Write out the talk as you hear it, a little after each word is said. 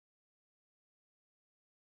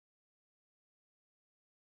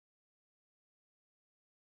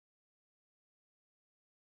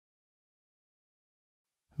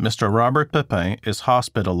Mr. Robert Pepin is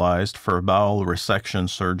hospitalized for bowel resection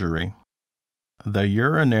surgery. The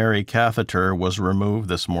urinary catheter was removed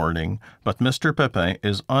this morning, but Mr. Pepin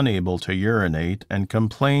is unable to urinate and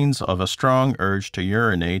complains of a strong urge to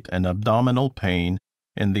urinate and abdominal pain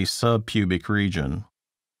in the subpubic region.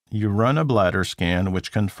 You run a bladder scan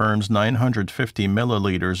which confirms 950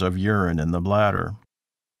 milliliters of urine in the bladder.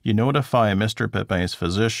 You notify Mr. Pepin's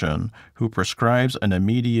physician, who prescribes an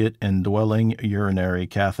immediate indwelling urinary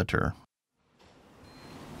catheter.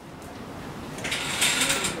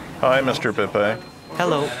 Hi, Mr. Pepin.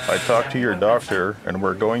 Hello. I talked to your doctor, and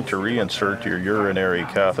we're going to reinsert your urinary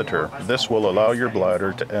catheter. This will allow your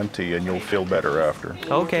bladder to empty, and you'll feel better after.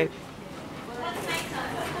 Okay.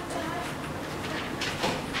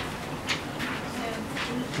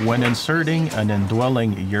 When inserting an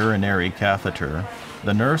indwelling urinary catheter,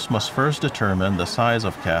 the nurse must first determine the size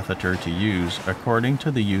of catheter to use according to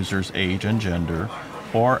the user's age and gender,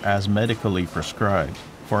 or as medically prescribed.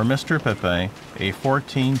 For Mr. Pepin, a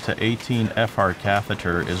 14 to 18 FR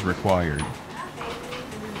catheter is required.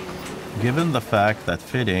 Given the fact that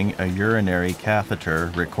fitting a urinary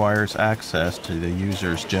catheter requires access to the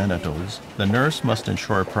user's genitals, the nurse must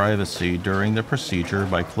ensure privacy during the procedure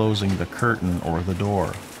by closing the curtain or the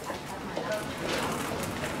door.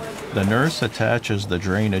 The nurse attaches the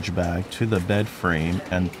drainage bag to the bed frame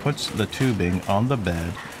and puts the tubing on the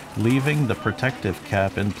bed, leaving the protective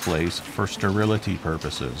cap in place for sterility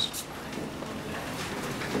purposes.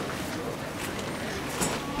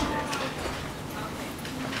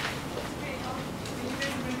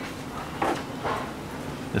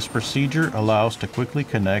 This procedure allows to quickly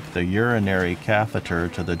connect the urinary catheter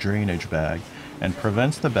to the drainage bag and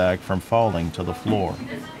prevents the bag from falling to the floor.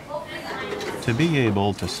 To be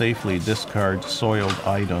able to safely discard soiled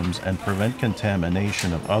items and prevent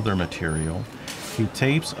contamination of other material, he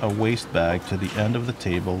tapes a waste bag to the end of the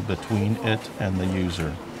table between it and the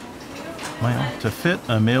user. To fit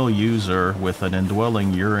a male user with an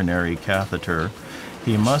indwelling urinary catheter,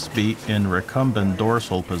 he must be in recumbent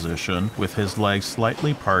dorsal position with his legs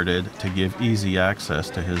slightly parted to give easy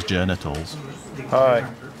access to his genitals. Hi.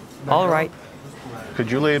 All right. Could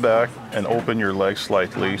you lay back and open your legs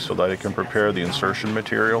slightly so that I can prepare the insertion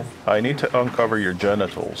material? I need to uncover your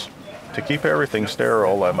genitals. To keep everything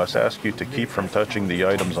sterile, I must ask you to keep from touching the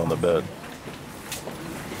items on the bed.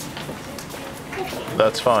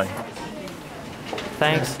 That's fine.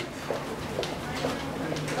 Thanks.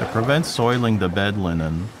 To prevent soiling the bed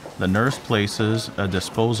linen, the nurse places a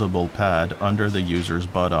disposable pad under the user's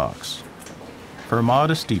buttocks. For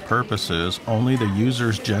modesty purposes, only the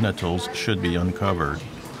user's genitals should be uncovered.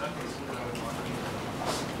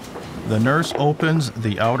 The nurse opens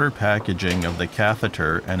the outer packaging of the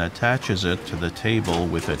catheter and attaches it to the table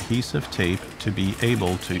with adhesive tape to be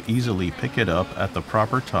able to easily pick it up at the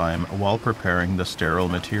proper time while preparing the sterile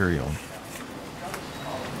material.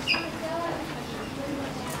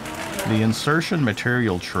 The insertion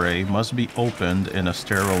material tray must be opened in a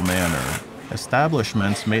sterile manner.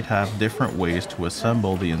 Establishments may have different ways to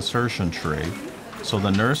assemble the insertion tray, so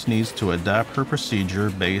the nurse needs to adapt her procedure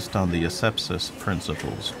based on the asepsis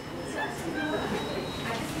principles.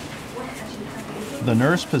 The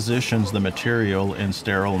nurse positions the material in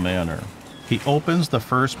sterile manner. He opens the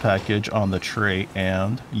first package on the tray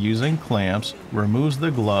and, using clamps, removes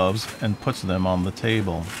the gloves and puts them on the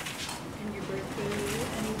table.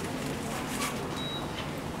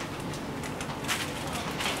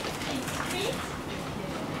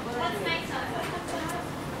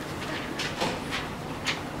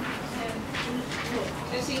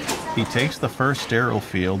 He takes the first sterile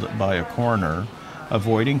field by a corner,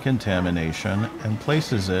 avoiding contamination, and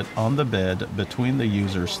places it on the bed between the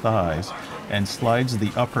user's thighs and slides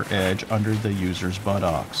the upper edge under the user's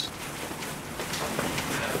buttocks.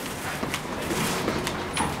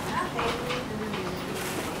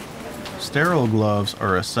 Sterile gloves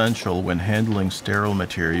are essential when handling sterile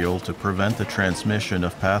material to prevent the transmission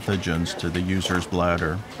of pathogens to the user's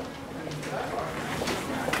bladder.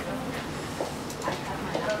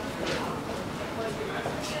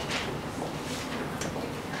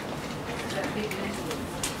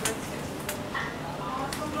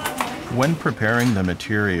 When preparing the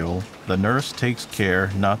material, the nurse takes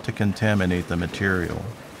care not to contaminate the material.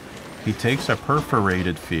 He takes a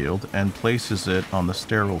perforated field and places it on the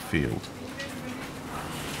sterile field.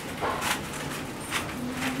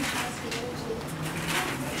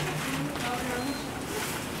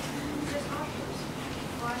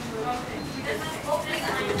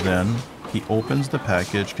 Then, he opens the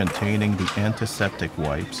package containing the antiseptic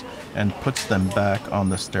wipes and puts them back on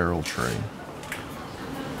the sterile tray.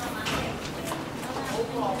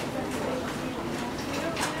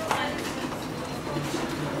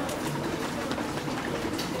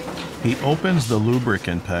 He opens the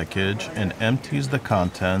lubricant package and empties the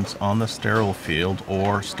contents on the sterile field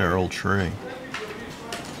or sterile tray.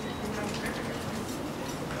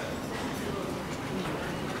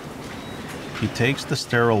 He takes the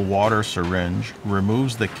sterile water syringe,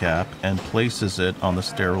 removes the cap, and places it on the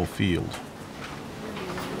sterile field.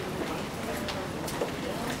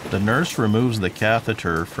 The nurse removes the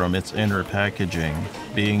catheter from its inner packaging,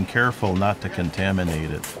 being careful not to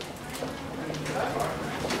contaminate it.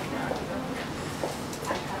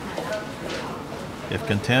 If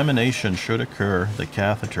contamination should occur, the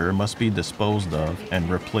catheter must be disposed of and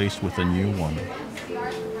replaced with a new one.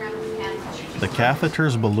 The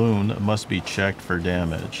catheter's balloon must be checked for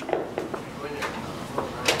damage.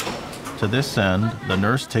 To this end, the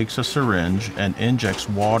nurse takes a syringe and injects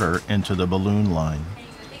water into the balloon line.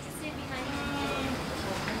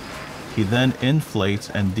 He then inflates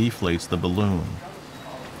and deflates the balloon.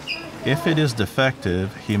 If it is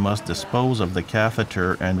defective, he must dispose of the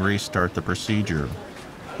catheter and restart the procedure.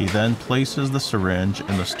 He then places the syringe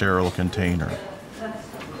in the sterile container.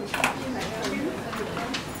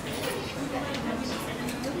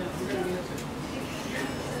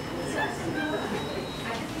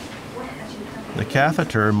 The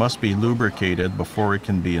catheter must be lubricated before it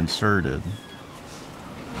can be inserted.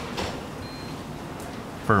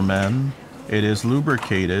 For men, it is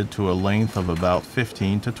lubricated to a length of about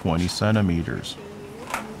 15 to 20 centimeters.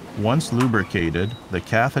 Once lubricated, the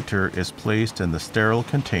catheter is placed in the sterile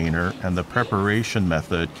container and the preparation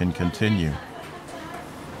method can continue.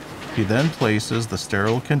 He then places the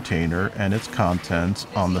sterile container and its contents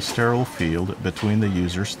on the sterile field between the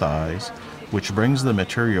user's thighs, which brings the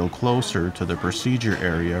material closer to the procedure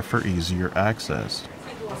area for easier access.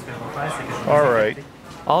 All right.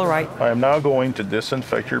 All right. I am now going to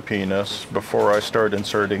disinfect your penis before I start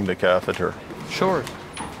inserting the catheter. Sure.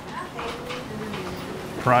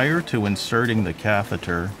 Prior to inserting the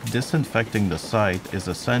catheter, disinfecting the site is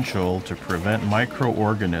essential to prevent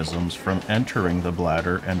microorganisms from entering the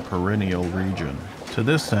bladder and perineal region. To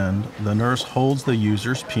this end, the nurse holds the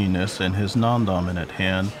user's penis in his non-dominant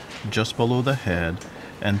hand just below the head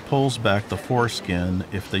and pulls back the foreskin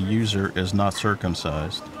if the user is not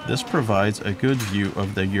circumcised. This provides a good view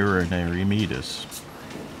of the urinary meatus.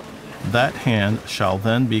 That hand shall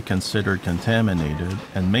then be considered contaminated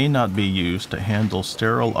and may not be used to handle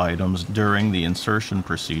sterile items during the insertion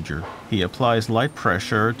procedure. He applies light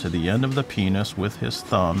pressure to the end of the penis with his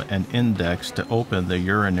thumb and index to open the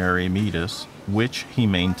urinary meatus, which he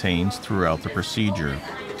maintains throughout the procedure.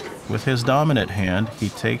 With his dominant hand, he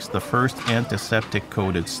takes the first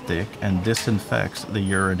antiseptic-coated stick and disinfects the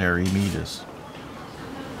urinary meatus.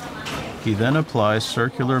 He then applies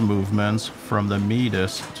circular movements from the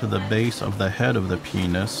meatus to the base of the head of the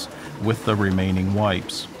penis with the remaining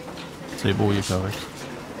wipes.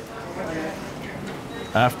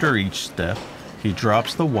 After each step, he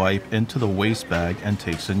drops the wipe into the waste bag and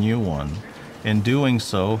takes a new one. In doing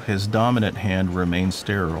so, his dominant hand remains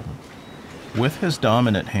sterile. With his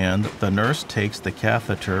dominant hand, the nurse takes the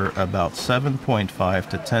catheter about 7.5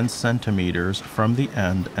 to 10 centimeters from the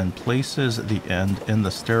end and places the end in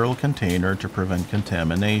the sterile container to prevent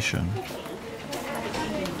contamination.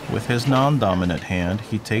 With his non-dominant hand,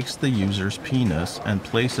 he takes the user's penis and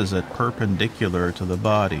places it perpendicular to the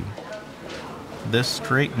body. This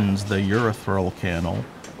straightens the urethral canal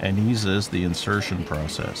and eases the insertion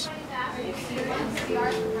process.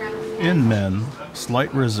 In men,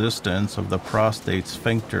 slight resistance of the prostate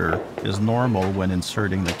sphincter is normal when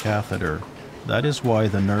inserting the catheter. That is why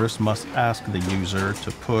the nurse must ask the user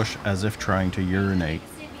to push as if trying to urinate.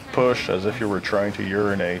 Push as if you were trying to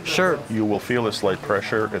urinate. Sure. You will feel a slight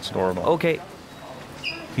pressure. It's normal. Okay.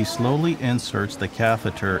 He slowly inserts the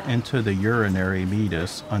catheter into the urinary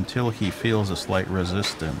meatus until he feels a slight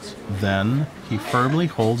resistance. Then, he firmly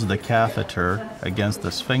holds the catheter against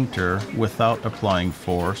the sphincter without applying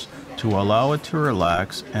force to allow it to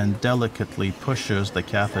relax and delicately pushes the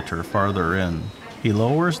catheter farther in. He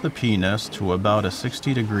lowers the penis to about a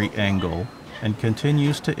 60-degree angle and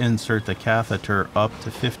continues to insert the catheter up to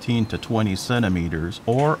 15 to 20 centimeters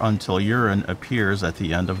or until urine appears at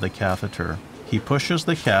the end of the catheter. He pushes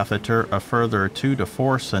the catheter a further 2 to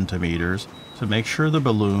 4 centimeters to make sure the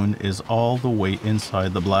balloon is all the way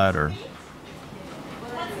inside the bladder.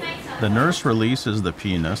 The nurse releases the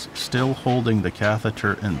penis, still holding the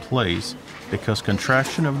catheter in place, because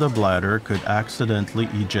contraction of the bladder could accidentally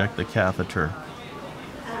eject the catheter.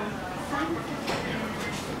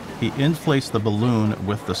 He inflates the balloon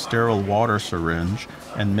with the sterile water syringe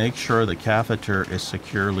and makes sure the catheter is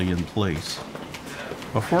securely in place.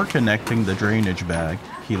 Before connecting the drainage bag,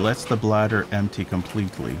 he lets the bladder empty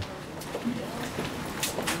completely.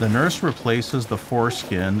 The nurse replaces the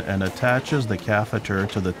foreskin and attaches the catheter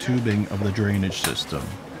to the tubing of the drainage system.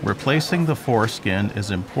 Replacing the foreskin is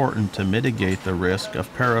important to mitigate the risk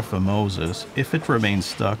of paraphimosis if it remains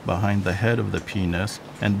stuck behind the head of the penis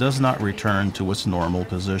and does not return to its normal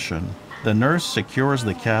position. The nurse secures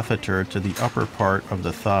the catheter to the upper part of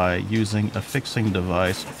the thigh using a fixing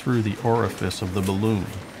device through the orifice of the balloon.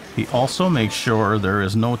 He also makes sure there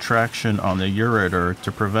is no traction on the ureter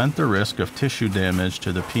to prevent the risk of tissue damage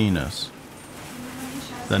to the penis.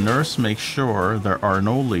 The nurse makes sure there are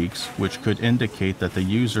no leaks, which could indicate that the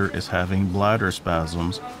user is having bladder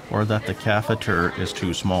spasms or that the catheter is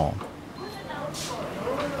too small.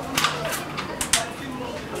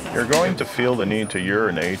 You're going to feel the need to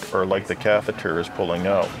urinate or like the catheter is pulling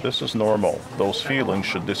out. This is normal. Those feelings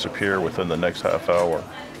should disappear within the next half hour.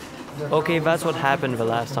 Okay, that's what happened the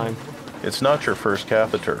last time. It's not your first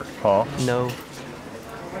catheter, huh? No.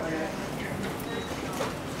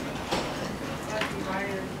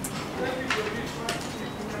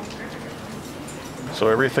 So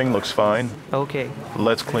everything looks fine? Okay.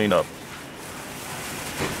 Let's clean up.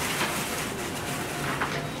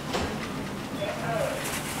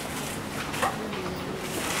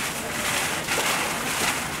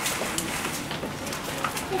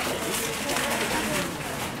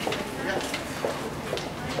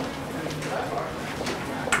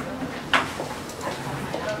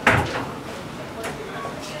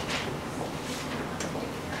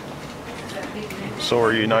 So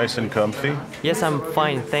are you nice and comfy? Yes, I'm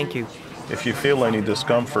fine, thank you. If you feel any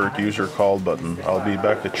discomfort, use your call button. I'll be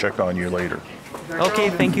back to check on you later. Okay,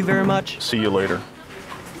 thank you very much. See you later.